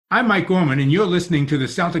I'm Mike Gorman, and you're listening to the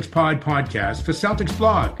CelticsPod podcast for Celtics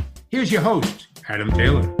Blog. Here's your host, Adam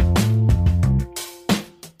Taylor.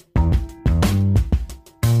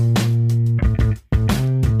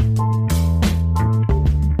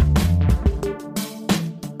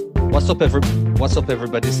 What's up,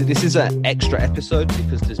 everybody? So this is an extra episode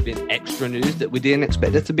because there's been extra news that we didn't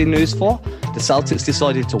expect there to be news for. The Celtics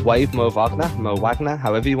decided to waive Mo Wagner,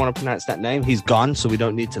 however you want to pronounce that name. He's gone, so we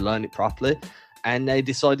don't need to learn it properly. And they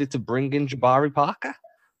decided to bring in Jabari Parker,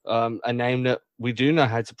 a name that we do know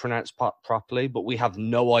how to pronounce properly, but we have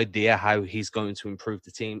no idea how he's going to improve the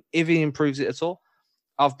team, if he improves it at all.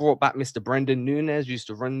 I've brought back Mr. Brendan Nunez, used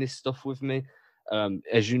to run this stuff with me.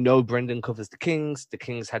 As you know, Brendan covers the Kings. The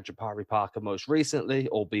Kings had Jabari Parker most recently,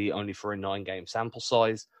 albeit only for a 9-game sample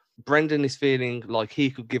size. Brendan is feeling like he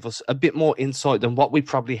could give us a bit more insight than what we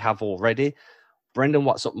probably have already. Brendan,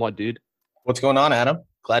 what's up, my dude? What's going on, Adam?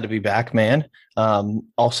 Glad to be back, man.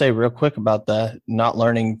 I'll say real quick about the not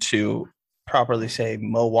learning to properly say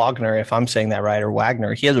Mo Wagner, if I'm saying that right, or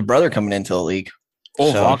Wagner. He has a brother coming into the league.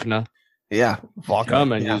 Oh, so, Wagner. Yeah, Wagner.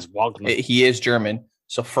 German is Wagner. He is German.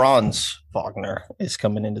 So Franz Wagner is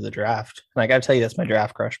coming into the draft. And I got to tell you, that's my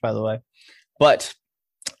draft crush, by the way. But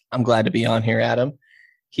I'm glad to be on here, Adam.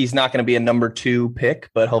 He's not going to be a number 2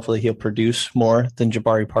 pick, but hopefully he'll produce more than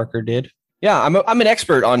Jabari Parker did. Yeah, I'm an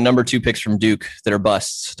expert on number 2 picks from Duke that are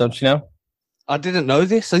busts. Don't you know? I didn't know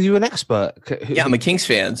this. Are you an expert? Yeah, I'm a Kings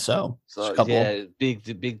fan, so yeah, big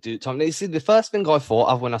dude. Tom, you see, the first thing I thought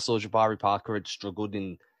of when I saw Jabari Parker had struggled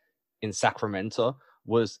in Sacramento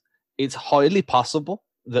was it's highly possible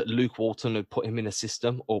that Luke Walton had put him in a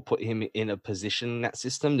system or put him in a position in that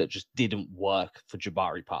system that just didn't work for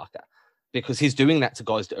Jabari Parker, because he's doing that to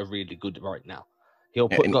guys that are really good right now. He'll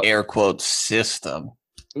put an air quote system.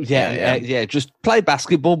 Yeah. Just play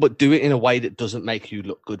basketball, but do it in a way that doesn't make you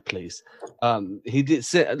look good, please. He did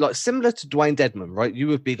like similar to Dwayne Dedman, right? You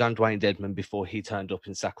were big on Dwayne Dedman before he turned up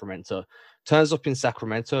in Sacramento. Turns up in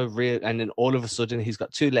Sacramento, and then all of a sudden he's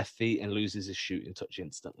got 2 left feet and loses his shooting touch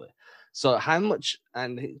instantly. So how much?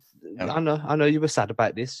 And I know you were sad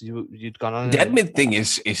about this. You'd gone on. Dedman thing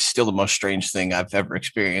is still the most strange thing I've ever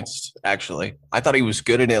experienced. Actually, I thought he was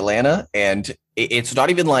good in Atlanta, and it's not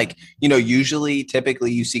even like,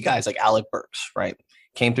 typically you see guys like Alec Burks, right?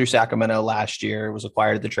 Came through Sacramento last year, was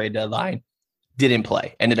acquired at the trade deadline, didn't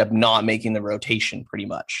play, ended up not making the rotation pretty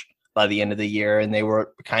much by the end of the year, and they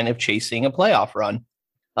were kind of chasing a playoff run.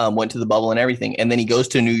 Went to the bubble and everything. And then he goes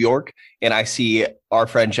to New York, and I see our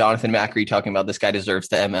friend Jonathan Macri talking about this guy deserves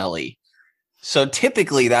the MLE. So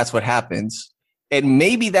typically that's what happens. And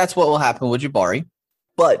maybe that's what will happen with Jabari.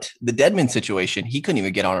 But the Dedman situation, he couldn't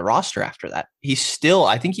even get on a roster after that.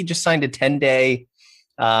 I think he just signed a 10-day,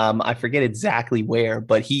 I forget exactly where,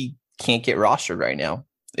 but he can't get rostered right now.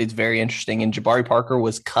 It's very interesting. And Jabari Parker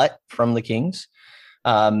was cut from the Kings.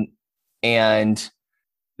 And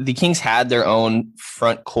the Kings had their own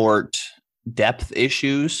front court depth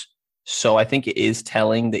issues. So I think it is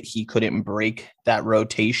telling that he couldn't break that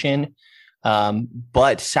rotation.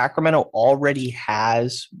 But Sacramento already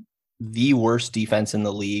has the worst defense in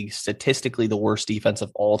the league, statistically the worst defense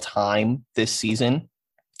of all time this season.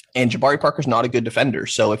 And Jabari Parker's not a good defender.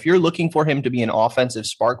 So if you're looking for him to be an offensive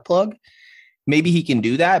spark plug, maybe he can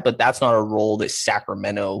do that, but that's not a role that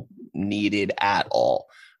Sacramento needed at all.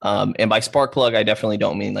 And by spark plug, I definitely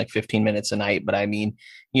don't mean like 15 minutes a night, but I mean,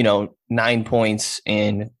 9 points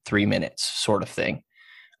in 3 minutes sort of thing.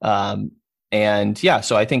 So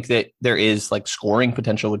I think that there is like scoring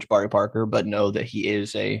potential with Jabari Parker, but know that he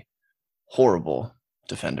is a horrible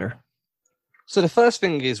defender. So the first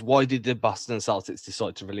thing is, why did the Boston Celtics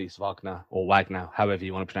decide to release Wagner, however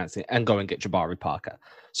you want to pronounce it, and go and get Jabari Parker?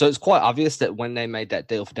 So it's quite obvious that when they made that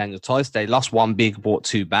deal for Daniel Tice, they lost 1 big, bought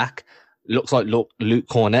 2 back. Looks like Luke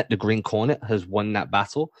Cornett, the Green Cornet, has won that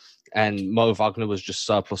battle, and Mo Wagner was just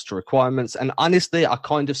surplus to requirements. And honestly, I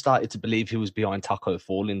kind of started to believe he was behind Taco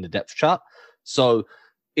Fall in the depth chart. So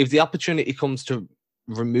if the opportunity comes to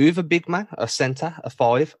remove a big man, a center, a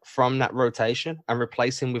 5 from that rotation and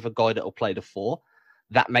replace him with a guy that will play the 4,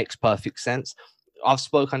 that makes perfect sense. I've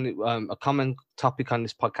spoken a common topic on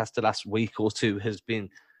this podcast the last week or two has been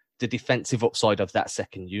the defensive upside of that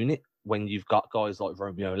second unit. When you've got guys like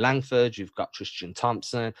Romeo Langford, you've got Tristan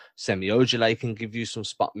Thompson, Semi Ojeleye can give you some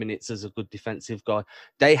spot minutes as a good defensive guy.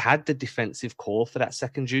 They had the defensive core for that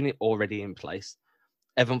second unit already in place.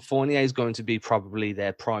 Evan Fournier is going to be probably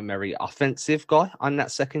their primary offensive guy on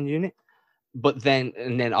that second unit. But then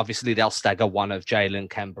obviously they'll stagger one of Jalen,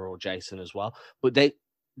 Kemba, or Jason as well. But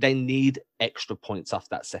they need extra points off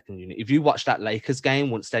that second unit. If you watch that Lakers game,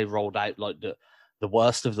 once they rolled out like the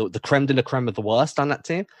worst of the creme de la creme of the worst on that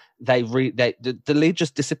team, the lead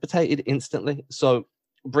just dissipated instantly. So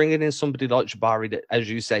bringing in somebody like Jabari that, as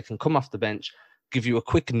you say, can come off the bench, give you a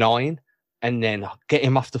quick 9, and then get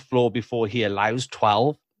him off the floor before he allows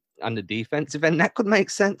 12 on the defensive end, that could make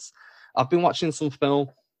sense. I've been watching some film.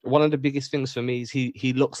 One of the biggest things for me is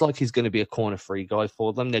he looks like he's going to be a corner 3 guy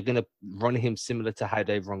for them. They're going to run him similar to how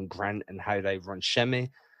they run Grant and how they run Shemi.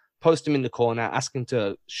 Post him in the corner, ask him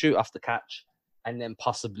to shoot off the catch, and then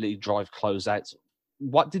possibly drive closeouts.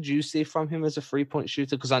 What did you see from him as a 3-point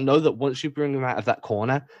shooter? Because I know that once you bring him out of that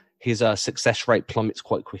corner, his success rate plummets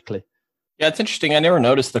quite quickly. Yeah, it's interesting. I never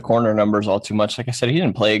noticed the corner numbers all too much. Like I said, he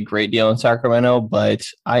didn't play a great deal in Sacramento, but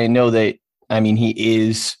I know that, he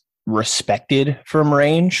is respected from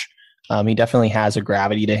range. He definitely has a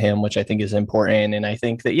gravity to him, which I think is important. And I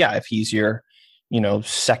think that, if he's your,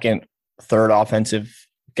 second, third offensive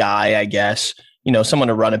guy, I guess, someone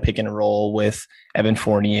to run a pick and roll with Evan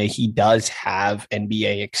Fournier, he does have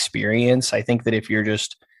NBA experience. I think that if you're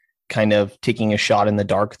just kind of taking a shot in the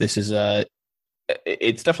dark,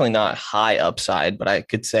 it's definitely not high upside, but I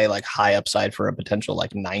could say like high upside for a potential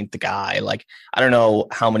like 9th guy. Like, I don't know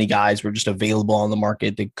how many guys were just available on the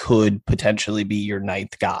market that could potentially be your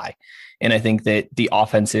 9th guy. And I think that the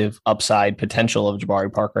offensive upside potential of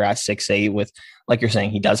Jabari Parker at 6'8", with, like you're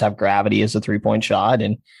saying, he does have gravity as a 3-point shot,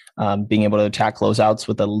 and being able to attack closeouts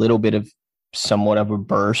with a little bit of somewhat of a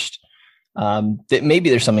burst, that maybe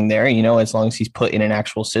there's something there, as long as he's put in an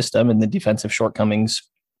actual system, and the defensive shortcomings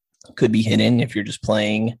could be hidden if you're just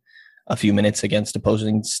playing a few minutes against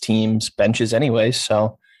opposing teams' benches anyway.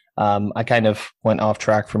 So I kind of went off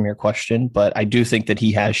track from your question, but I do think that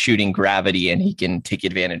he has shooting gravity and he can take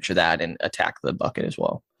advantage of that and attack the bucket as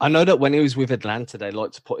well. I know that when he was with Atlanta, they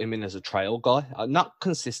like to put him in as a trail guy. Not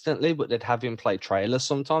consistently, but they'd have him play trailers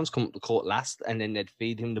sometimes, come up the court last, and then they'd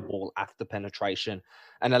feed him the ball after penetration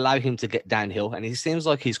and allow him to get downhill. And he seems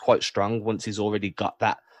like he's quite strong once he's already got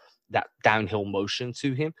that downhill motion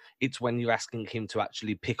to him. It's when you're asking him to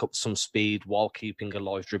actually pick up some speed while keeping a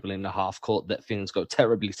live dribble in the half court that things go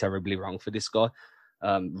terribly, terribly wrong for this guy.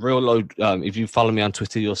 Real low. If you follow me on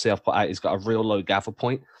Twitter, you'll see I've put out he's got a real low gather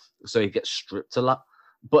point, so he gets stripped a lot.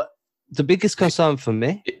 But the biggest concern for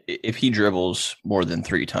me, if he dribbles more than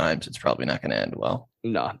 3 times, it's probably not going to end well.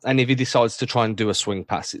 No, and if he decides to try and do a swing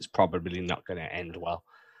pass, it's probably not going to end well.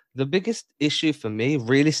 The biggest issue for me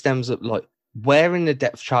really stems up like, where in the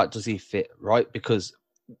depth chart does he fit, right? Because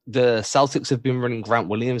the Celtics have been running Grant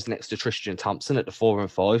Williams next to Tristan Thompson at the 4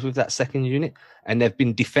 and 5 with that second unit. And they've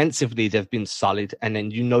been defensively, they've been solid. And then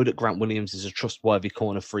that Grant Williams is a trustworthy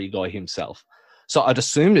corner 3 guy himself. So I'd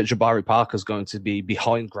assume that Jabari Parker is going to be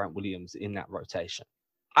behind Grant Williams in that rotation.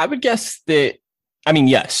 I would guess that,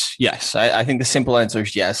 yes. I think the simple answer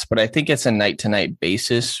is yes, but I think it's a night-to-night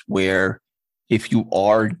basis where if you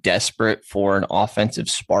are desperate for an offensive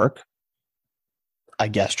spark, I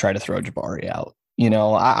guess try to throw Jabari out.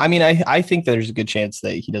 I think there's a good chance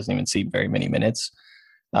that he doesn't even see very many minutes.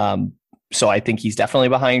 So I think he's definitely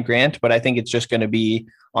behind Grant, but I think it's just going to be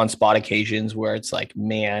on spot occasions where it's like,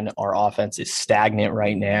 man, our offense is stagnant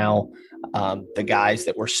right now. The guys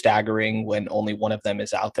that were staggering when only one of them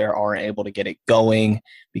is out there aren't able to get it going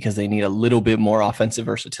because they need a little bit more offensive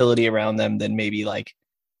versatility around them than maybe like,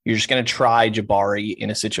 you're just going to try Jabari in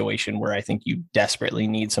a situation where I think you desperately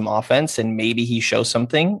need some offense, and maybe he shows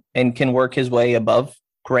something and can work his way above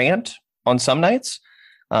Grant on some nights.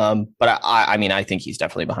 But I think he's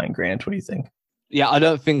definitely behind Grant. What do you think? Yeah, I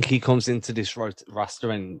don't think he comes into this roster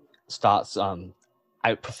and starts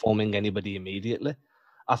outperforming anybody immediately.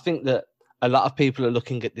 I think that a lot of people are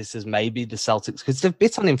looking at this as maybe the Celtics, because they've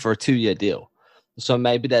bid on him for a 2-year deal. So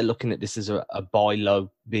maybe they're looking at this as a buy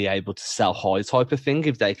low, be able to sell high type of thing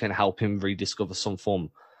if they can help him rediscover some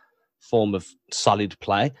form of solid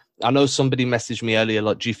play. I know somebody messaged me earlier,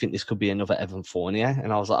 like, do you think this could be another Evan Fournier?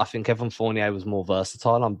 And I was like, I think Evan Fournier was more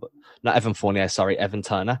versatile. Evan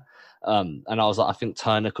Turner. And I was like, I think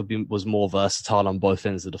Turner was more versatile on both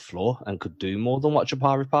ends of the floor and could do more than what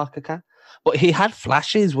Jabari Parker can. But he had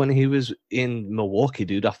flashes when he was in Milwaukee,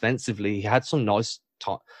 dude, offensively. He had some nice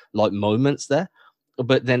moments there.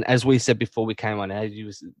 But then, as we said before we came on air, you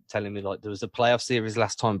was telling me like there was a playoff series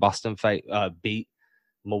last time Boston beat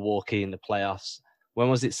Milwaukee in the playoffs. When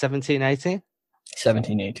was it? 17-18?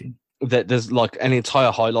 17-18. That there's like an entire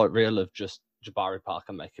highlight reel of just Jabari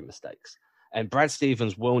Parker making mistakes. And Brad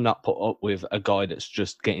Stevens will not put up with a guy that's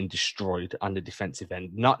just getting destroyed on the defensive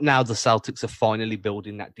end. Not now the Celtics are finally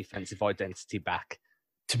building that defensive identity back.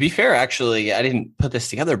 To be fair, actually, I didn't put this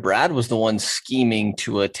together. Brad was the one scheming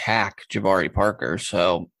to attack Jabari Parker.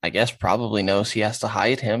 So I guess probably knows he has to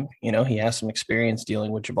hide him. He has some experience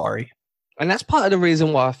dealing with Jabari. And that's part of the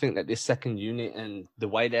reason why I think that this second unit and the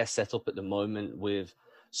way they're set up at the moment with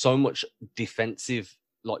so much defensive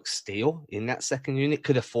like steel in that second unit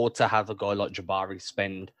could afford to have a guy like Jabari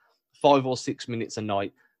spend 5 or 6 minutes a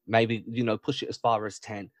night, maybe, push it as far as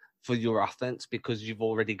 10 for your offense, because you've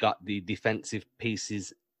already got the defensive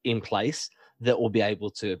pieces in place that will be able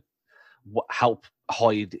to help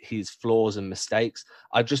hide his flaws and mistakes.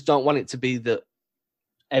 I just don't want it to be that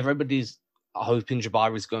everybody's hoping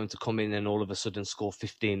Jabari is going to come in and all of a sudden score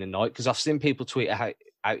 15 a night, because I've seen people tweet out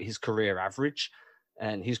his career average,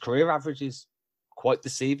 and his career average is quite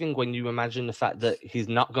deceiving when you imagine the fact that he's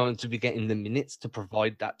not going to be getting the minutes to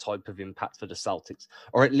provide that type of impact for the Celtics,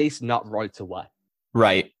 or at least not right away.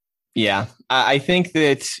 Right. Yeah. I think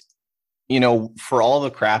that, for all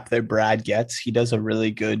the crap that Brad gets, he does a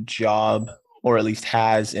really good job, or at least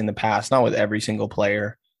has in the past, not with every single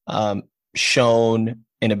player, shown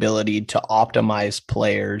an ability to optimize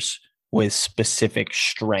players with specific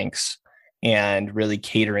strengths and really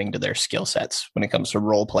catering to their skill sets when it comes to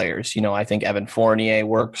role players. I think Evan Fournier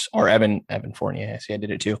works, or Evan Fournier, I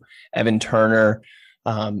did it too. Evan Turner,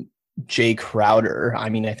 Jay Crowder. I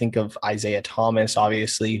mean, I think of Isaiah Thomas,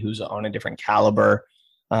 obviously, who's on a different caliber.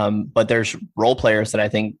 But there's role players that I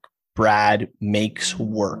think Brad makes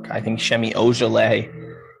work. I think Shemi Ojale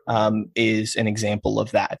is an example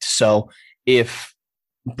of that. So if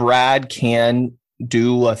Brad can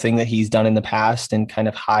do a thing that he's done in the past and kind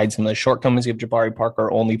of hide some of the shortcomings of Jabari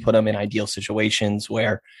Parker, only put him in ideal situations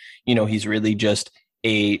where, he's really just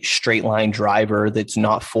a straight line driver that's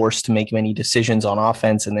not forced to make many decisions on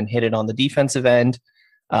offense and then hit it on the defensive end,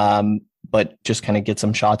 but just kind of get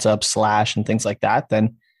some shots up, slash, and things like that,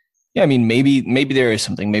 then, yeah, I mean, maybe there is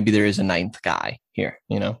something. Maybe there is a ninth guy here,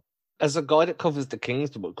 As a guy that covers the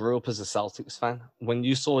Kings but grew up as a Celtics fan, when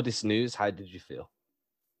you saw this news, how did you feel?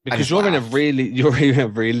 Because you're in a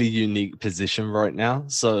really unique position right now.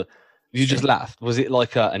 So you just laughed. Was it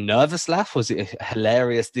like a nervous laugh? Was it a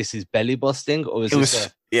hilarious, this is belly busting? Or was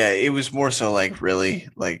it was more so like really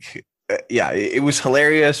like, it was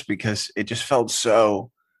hilarious because it just felt so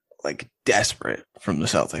like desperate from the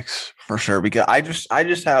Celtics for sure. Because I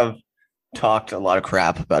just have talked a lot of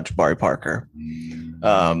crap about Jabari Parker.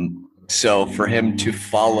 So for him to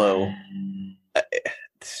follow, it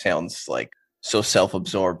sounds like so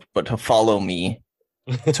self-absorbed, but to follow me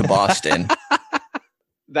to Boston.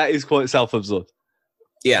 That is quite self-absorbed.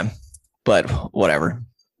 Yeah, but whatever.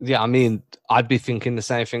 Yeah, I mean, I'd be thinking the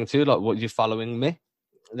same thing too, like, what, you're following me?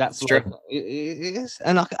 That's true. Like, it is.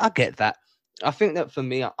 And I get that. I think that for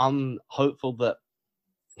me, I'm hopeful that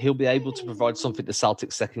he'll be able to provide something the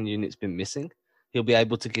Celtics second unit's been missing. He'll be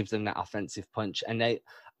able to give them that offensive punch. And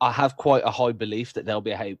I have quite a high belief that they'll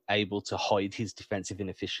be able to hide his defensive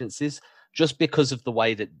inefficiencies just because of the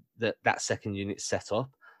way that second unit's set up.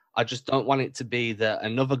 I just don't want it to be that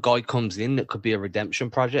another guy comes in that could be a redemption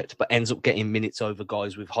project, but ends up getting minutes over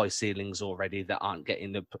guys with high ceilings already that aren't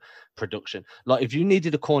getting the production. Like, if you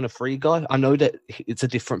needed a corner free guy, I know that it's a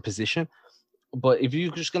different position, but if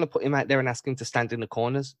you're just going to put him out there and ask him to stand in the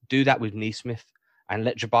corners, do that with Neesmith and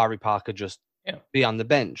let Jabari Parker just be on the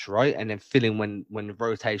bench, right? And then fill in when the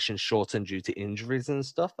rotation's shortened due to injuries and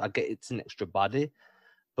stuff. I get it's an extra body.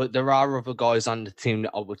 But there are other guys on the team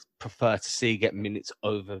that I would prefer to see get minutes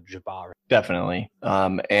over Jabari. Definitely.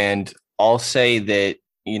 And I'll say that,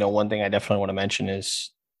 one thing I definitely want to mention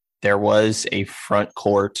is there was a front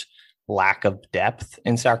court lack of depth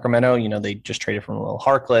in Sacramento. They just traded from Lil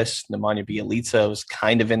Harkless. Nemanja Bjelica was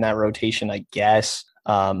kind of in that rotation, I guess.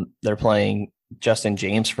 They're playing Justin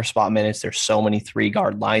James for spot minutes. There's so many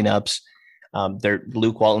 3-guard lineups.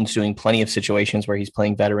 Luke Walton's doing plenty of situations where he's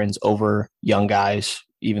playing veterans over young guys,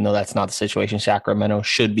 even though that's not the situation Sacramento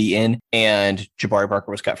should be in. And Jabari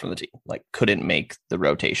Parker was cut from the team, couldn't make the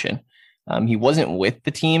rotation. He wasn't with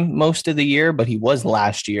the team most of the year, but he was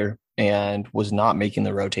last year and was not making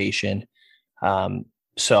the rotation.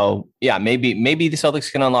 So yeah, maybe the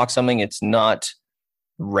Celtics can unlock something. It's not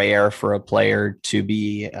rare for a player to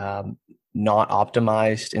be not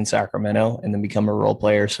optimized in Sacramento and then become a role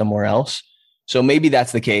player somewhere else. So maybe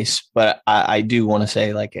that's the case, but I do want to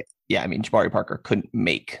say Jabari Parker couldn't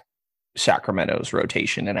make Sacramento's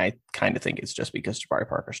rotation, and I kind of think it's just because Jabari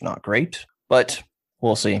Parker's not great, but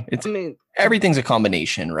we'll see. Everything's a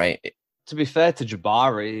combination, right? To be fair to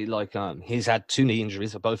Jabari, he's had 2 knee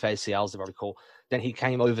injuries, both ACLs, if I recall. Then he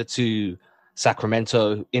came over to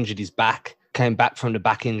Sacramento, injured his back, came back from the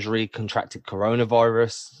back injury, contracted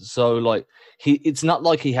coronavirus. So, it's not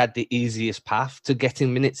like he had the easiest path to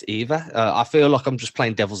getting minutes either. I feel like I'm just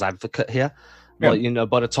playing devil's advocate here. Yeah.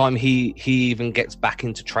 By the time he even gets back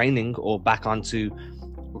into training or back onto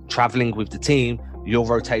traveling with the team, your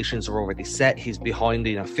rotations are already set. He's behind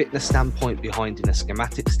in a fitness standpoint, behind in a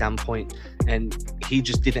schematic standpoint, and he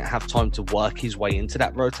just didn't have time to work his way into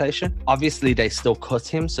that rotation. Obviously, they still cut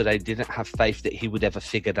him, so they didn't have faith that he would ever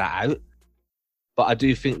figure that out. But I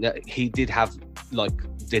do think that he did have like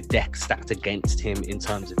the deck stacked against him in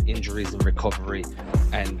terms of injuries and recovery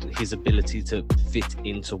and his ability to fit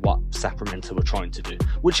into what Sacramento were trying to do,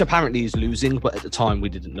 which apparently he's losing, but at the time we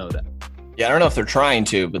didn't know that. Yeah, I don't know if they're trying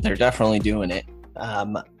to, but they're definitely doing it.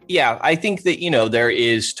 Yeah, I think that, there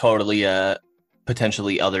is totally a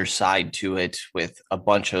potentially other side to it with a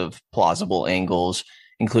bunch of plausible angles,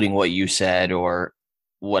 including what you said or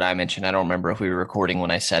what I mentioned. I don't remember if we were recording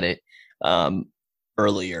when I said it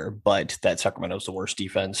earlier, but that Sacramento's the worst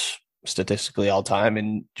defense statistically all time,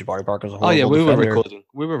 and Jabari Parker's a horrible defender.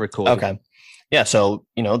 We were recording. Okay. Yeah, so,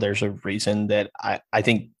 there's a reason that I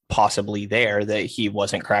think possibly there that he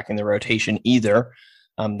wasn't cracking the rotation either.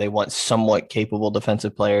 They want somewhat capable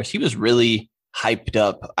defensive players. He was really hyped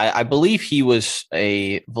up. I believe he was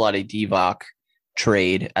a Vlade Divac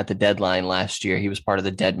trade at the deadline last year. He was part of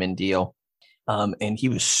the Dedmon deal. And he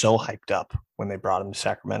was so hyped up when they brought him to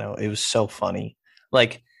Sacramento. It was so funny.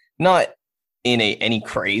 Like, not in any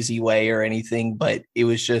crazy way or anything, but it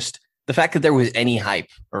was just the fact that there was any hype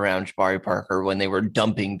around Jabari Parker when they were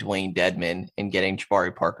dumping Dwayne Dedmon and getting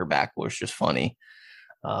Jabari Parker back was just funny.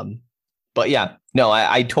 But yeah, no,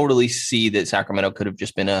 I totally see that Sacramento could have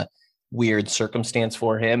just been a weird circumstance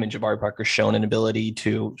for him, and Jabari Parker's shown an ability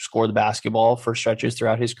to score the basketball for stretches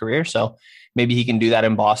throughout his career. So maybe he can do that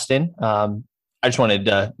in Boston. I just wanted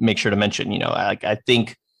to make sure to mention, I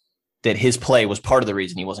think that his play was part of the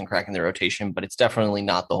reason he wasn't cracking the rotation, but it's definitely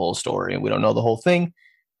not the whole story. And we don't know the whole thing.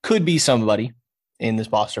 Could be somebody in this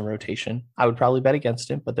Boston rotation. I would probably bet against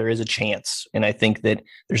him, but there is a chance. And I think that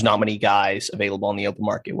there's not many guys available on the open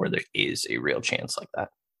market where there is a real chance like that.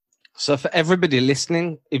 So for everybody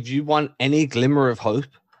listening, if you want any glimmer of hope,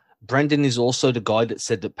 Brendan is also the guy that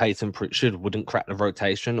said that Peyton Pritchard wouldn't crack the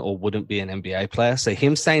rotation or wouldn't be an NBA player. So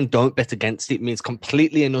him saying don't bet against it means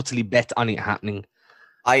completely and utterly bet on it happening.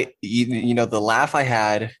 The laugh I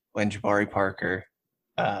had when Jabari Parker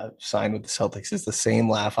signed with the Celtics is the same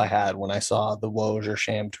laugh I had when I saw the Woj or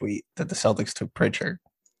Sham tweet that the Celtics took Pritchard.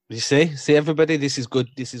 You see everybody, this is good.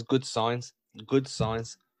 This is good signs. Good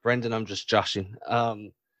signs. Brendan, I'm just joshing.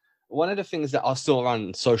 One of the things that I saw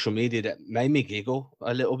on social media that made me giggle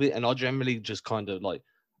a little bit, and I generally just kind of like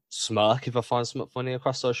smirk if I find something funny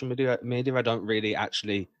across social media. I don't really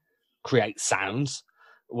actually create sounds.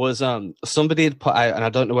 Was somebody had put out, and I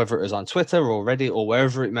don't know whether it was on Twitter or Reddit or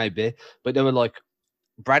wherever it may be, but they were like,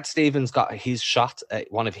 Brad Stevens got his shot at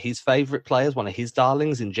one of his favorite players, one of his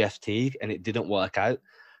darlings in Jeff Teague, and it didn't work out.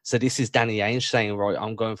 So this is Danny Ainge saying, right,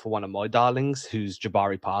 I'm going for one of my darlings, who's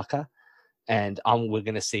Jabari Parker, and we're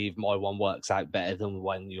going to see if my one works out better than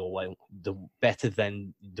when your way, the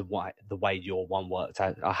way your one worked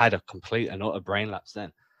out. I had a complete and utter brain lapse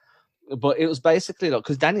then. But it was basically like,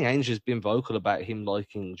 because Danny Ainge has been vocal about him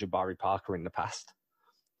liking Jabari Parker in the past.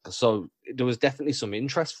 So there was definitely some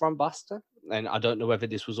interest from Boston. And I don't know whether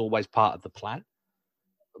this was always part of the plan.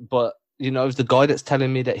 But, if the guy that's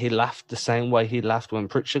telling me that he laughed the same way he laughed when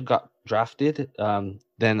Pritchard got drafted,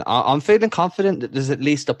 then I'm feeling confident that there's at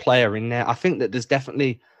least a player in there. I think that there's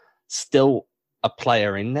definitely still a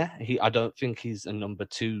player in there. I don't think he's a number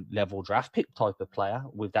 2 level draft pick type of player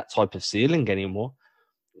with that type of ceiling anymore.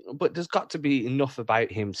 But there's got to be enough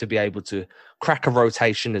about him to be able to crack a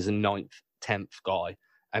rotation as a 9th, 10th guy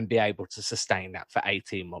and be able to sustain that for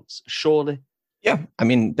 18 months. Surely. Yeah. I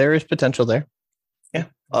mean, there is potential there. Yeah.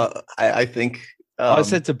 I think. I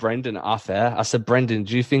said to Brendan off air, I said, Brendan,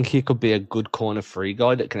 do you think he could be a good corner 3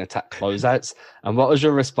 guy that can attack closeouts? And what was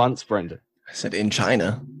your response, Brendan? I said in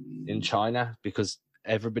China. In China, because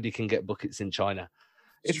everybody can get buckets in China.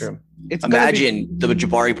 It's true. Imagine the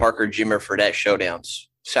Jabari Parker, Jimmer Fredette showdowns.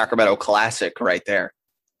 Sacramento classic right there.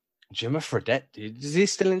 Jimmer Fredette, dude. Is he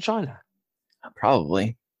still in China?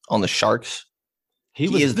 Probably. On the Sharks. He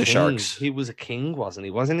is the Sharks. He was a king, wasn't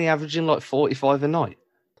he? Wasn't he averaging like 45 a night?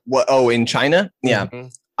 What? Oh, in China? Yeah.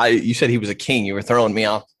 Mm-hmm. You said he was a king. You were throwing me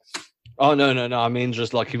off. Oh, no. I mean,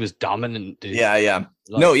 just like he was dominant, dude. Yeah.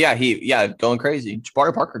 Like, going crazy.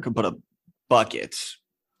 Jabari Parker could put up buckets.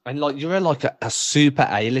 And like you're like a super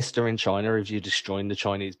A-lister in China if you're destroying the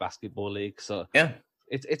Chinese basketball league. So yeah.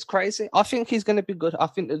 It's crazy. I think he's going to be good. I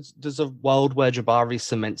think there's a world where Jabari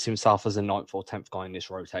cements himself as a 9th or 10th guy in this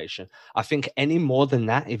rotation. I think any more than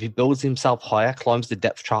that, if he builds himself higher, climbs the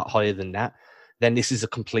depth chart higher than that, then this is a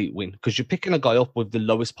complete win. Because you're picking a guy up with the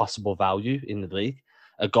lowest possible value in the league.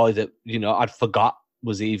 A guy that, I'd forgot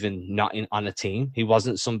was even not on a team. He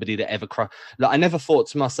wasn't somebody that ever I never thought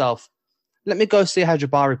to myself, let me go see how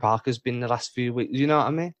Jabari Parker's been the last few weeks. You know what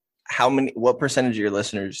I mean? What percentage of your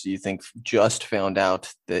listeners do you think just found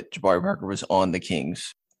out that Jabari Parker was on the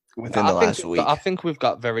Kings within the last week? I think we've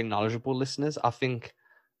got very knowledgeable listeners. I think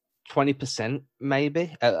 20%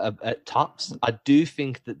 maybe at tops. I do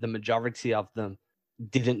think that the majority of them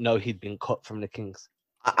didn't know he'd been cut from the Kings.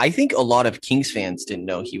 I think a lot of Kings fans didn't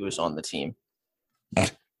know he was on the team.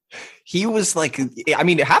 He was like, I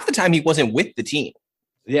mean, half the time he wasn't with the team.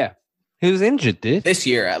 Yeah. He was injured, dude. This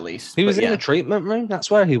year, at least. He was in the treatment room.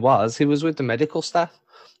 That's where he was. He was with the medical staff.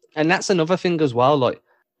 And that's another thing as well. Like,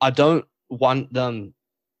 I don't want them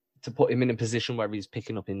to put him in a position where he's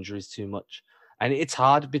picking up injuries too much. And it's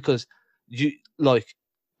hard because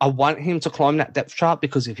I want him to climb that depth chart,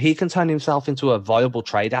 because if he can turn himself into a viable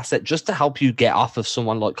trade asset just to help you get off of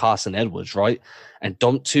someone like Carson Edwards, right? And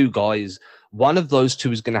dump two guys, one of those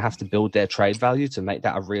two is going to have to build their trade value to make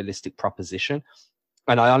that a realistic proposition.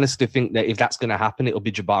 And I honestly think that if that's going to happen, it'll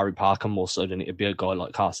be Jabari Parker more so than it'll be a guy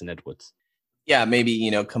like Carson Edwards. Yeah,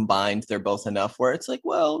 maybe, combined, they're both enough where it's like,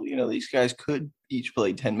 well, these guys could each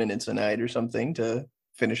play 10 minutes a night or something to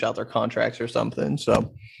finish out their contracts or something.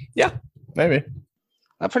 So, yeah, maybe.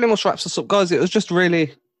 That pretty much wraps us up, guys. It was just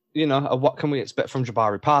really, what can we expect from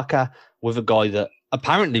Jabari Parker with a guy that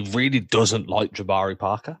apparently really doesn't like Jabari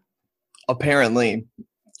Parker. Apparently,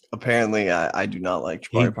 I do not like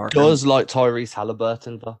Jabari Parker. He does like Tyrese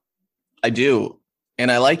Halliburton, though. I do.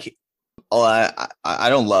 And I like, I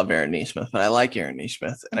don't love Aaron Nesmith, but I like Aaron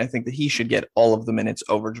Nesmith. And I think that he should get all of the minutes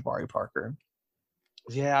over Jabari Parker.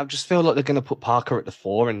 Yeah, I just feel like they're going to put Parker at the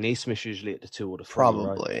 4 and Nesmith usually at the 2 or the 3.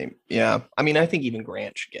 Probably, right? Yeah. I mean, I think even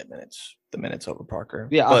Grant should get the minutes over Parker.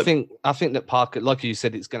 Yeah, but I think that Parker, like you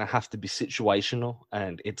said, it's going to have to be situational,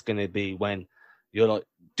 and it's going to be when you're like,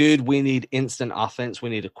 dude, we need instant offense. We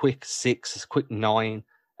need a quick 6, a quick 9,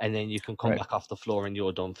 and then you can come back off the floor and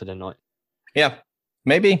you're done for the night. Yeah,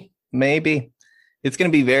 maybe. It's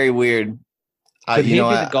going to be very weird. Could he be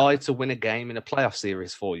the guy to win a game in a playoff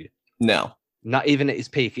series for you? No. Not even at his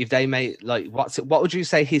peak. If they made, what would you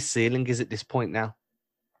say his ceiling is at this point now?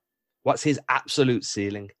 What's his absolute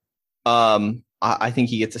ceiling? I think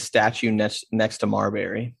he gets a statue next to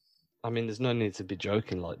Marbury. I mean, there's no need to be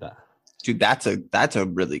joking like that. Dude, that's a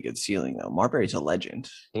really good ceiling, though. Marbury's a legend.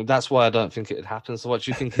 Well, that's why I don't think it would happen. So what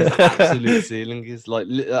do you think his absolute ceiling is? Like,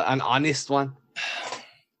 an honest one?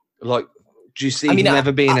 Like, do you see him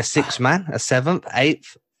never being a 6th man, a 7th,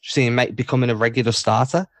 8th? See him becoming a regular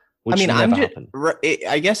starter?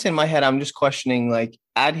 I guess in my head, I'm just questioning, like,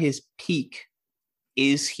 at his peak,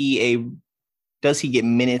 does he get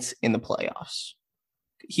minutes in the playoffs?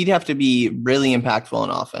 He'd have to be really impactful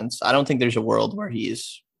on offense. I don't think there's a world where he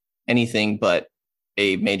is anything but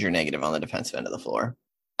a major negative on the defensive end of the floor.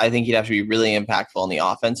 I think he'd have to be really impactful on the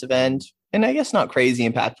offensive end, and I guess not crazy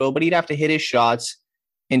impactful, but he'd have to hit his shots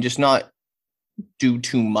and just not do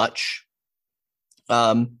too much,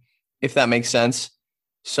 if that makes sense.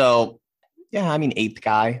 So, yeah, I mean, 8th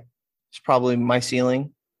guy is probably my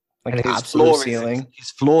ceiling, like absolute ceiling.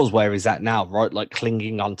 His floor's where he's at now, right? Like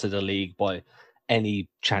clinging onto the league by any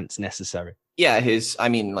chance necessary. Yeah, I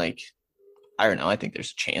don't know. I think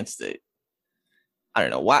there's a chance that, I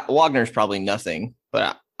don't know. Wagner's probably nothing,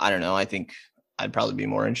 but I don't know. I think I'd probably be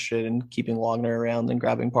more interested in keeping Wagner around than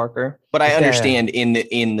grabbing Parker. But I understand in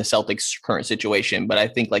the Celtics' current situation. But I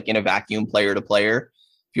think, like, in a vacuum, player to player,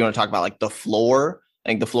 if you want to talk about, like, the floor, I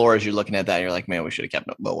think the floor, as you're looking at that, you're like, man, we should have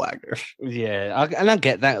kept Mo Wagner. Yeah, I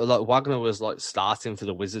get that. Like, Wagner was like starting for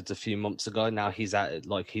the Wizards a few months ago. Now he's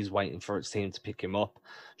he's waiting for his team to pick him up.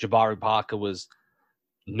 Jabari Parker was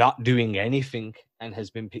not doing anything and has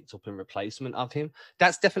been picked up in replacement of him.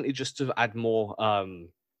 That's definitely just to add more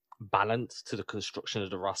balance to the construction of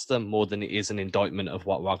the roster, more than it is an indictment of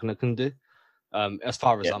what Wagner can do. As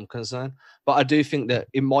far as I'm concerned. But I do think that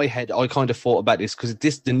in my head, I kind of thought about this because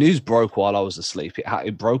the news broke while I was asleep.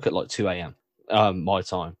 It broke at like 2 a.m. My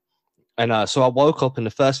time. And so I woke up and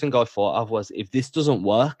the first thing I thought of was, if this doesn't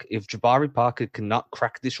work, if Jabari Parker cannot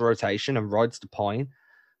crack this rotation and rides the pine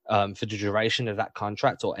for the duration of that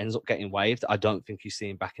contract or ends up getting waived, I don't think you see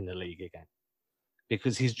him back in the league again.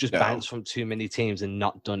 Because he's just bounced from too many teams and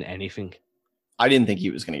not done anything. I didn't think he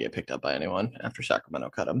was going to get picked up by anyone after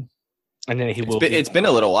Sacramento cut him. And then it's been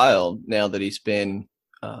a little while now that he's been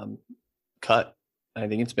cut. I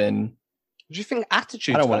think it's been. Do you think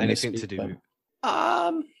attitude's got anything to do with it?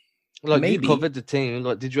 Like, maybe. You covered the team.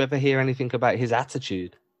 Like, did you ever hear anything about his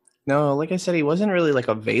attitude? No, like I said, he wasn't really like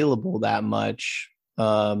available that much.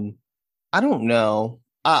 I don't know.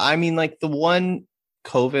 I mean, like, the one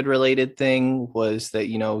COVID related thing was that,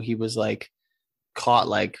 he was like caught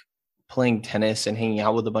like playing tennis and hanging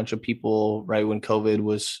out with a bunch of people right when COVID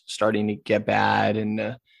was starting to get bad,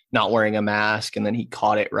 and not wearing a mask. And then he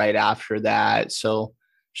caught it right after that. So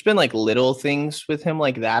there's been like little things with him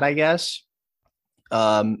like that, I guess,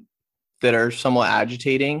 that are somewhat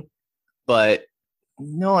agitating. But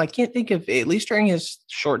no, I can't think of, at least during his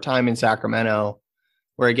short time in Sacramento,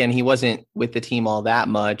 where again, he wasn't with the team all that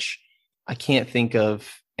much, I can't think of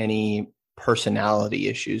any personality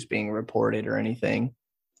issues being reported or anything.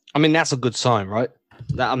 I mean, that's a good sign, right?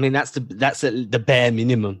 That's the bare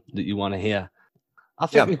minimum that you want to hear. I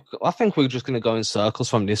think we're just going to go in circles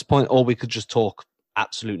from this point, or we could just talk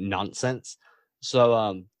absolute nonsense. So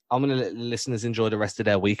I'm going to let the listeners enjoy the rest of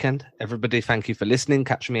their weekend. Everybody, thank you for listening.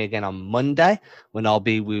 Catch me again on Monday when I'll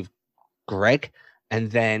be with Greg. And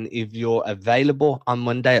then if you're available on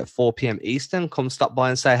Monday at 4 p.m. Eastern, come stop by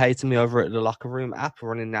and say hey to me over at the Locker Room app,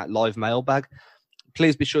 running that live mailbag.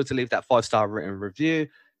 Please be sure to leave that 5-star written review.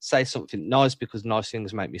 Say something nice, because nice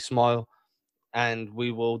things make me smile. And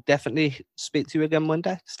we will definitely speak to you again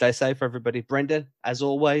Monday. Stay safe, everybody. Brendan, as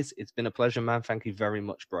always, it's been a pleasure, man. Thank you very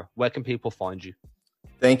much, bro. Where can people find you?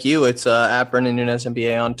 Thank you. It's at Brendan Nunez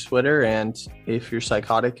NBA on Twitter. And if you're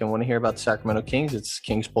psychotic and want to hear about the Sacramento Kings, it's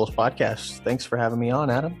Kings Pulse Podcast. Thanks for having me on,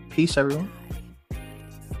 Adam. Peace, everyone.